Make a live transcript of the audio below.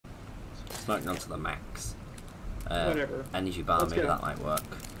Smoke down to the max. Whatever. Energy bar, maybe that might work.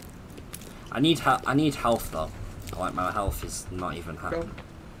 I need health though. Like my health is not even half.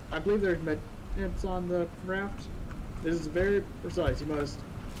 I believe there's meds on the raft. This is very precise. You must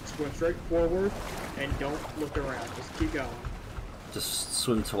swim straight forward and don't look around. Just keep going. Just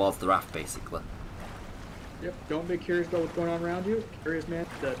swim towards the raft, basically. Yep. Don't be curious about what's going on around you. Curious man,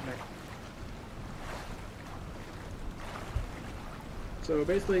 dead man. So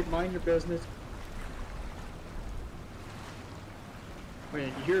basically, mind your business. When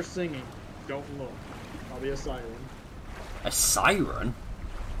you hear singing, don't look. I'll be a siren. A siren?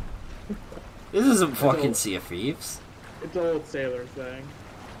 This isn't fucking Sea of Thieves. It's an old sailor thing.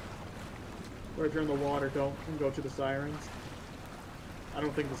 Where if you're in the water, don't go to the sirens. I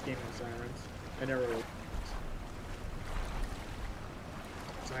don't think this game has sirens. I never will.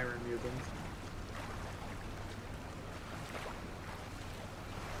 Siren mutants.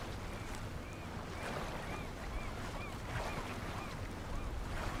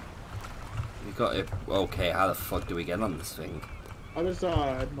 We got it. Okay, how the fuck do we get on this thing? Other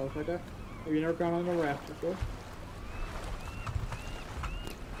side, motherfucker. Have you never gone on a raft before?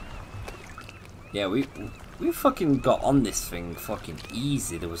 Yeah, we fucking got on this thing fucking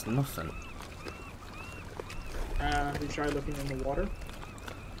easy. There was nothing. Have you tried looking in the water?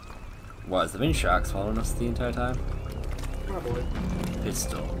 What, has there been sharks following us the entire time? Probably.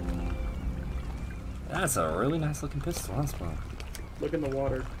 Pistol. That's a really nice looking pistol, that's well. Look in the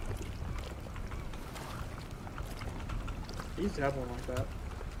water. I used to have one like that.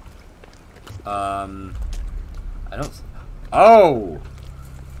 I don't... Oh!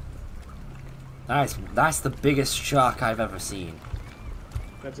 Nice. That's the biggest shark I've ever seen.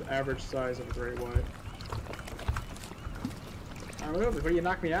 That's the average size of a great white. I don't know, before you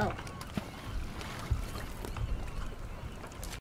knock me out.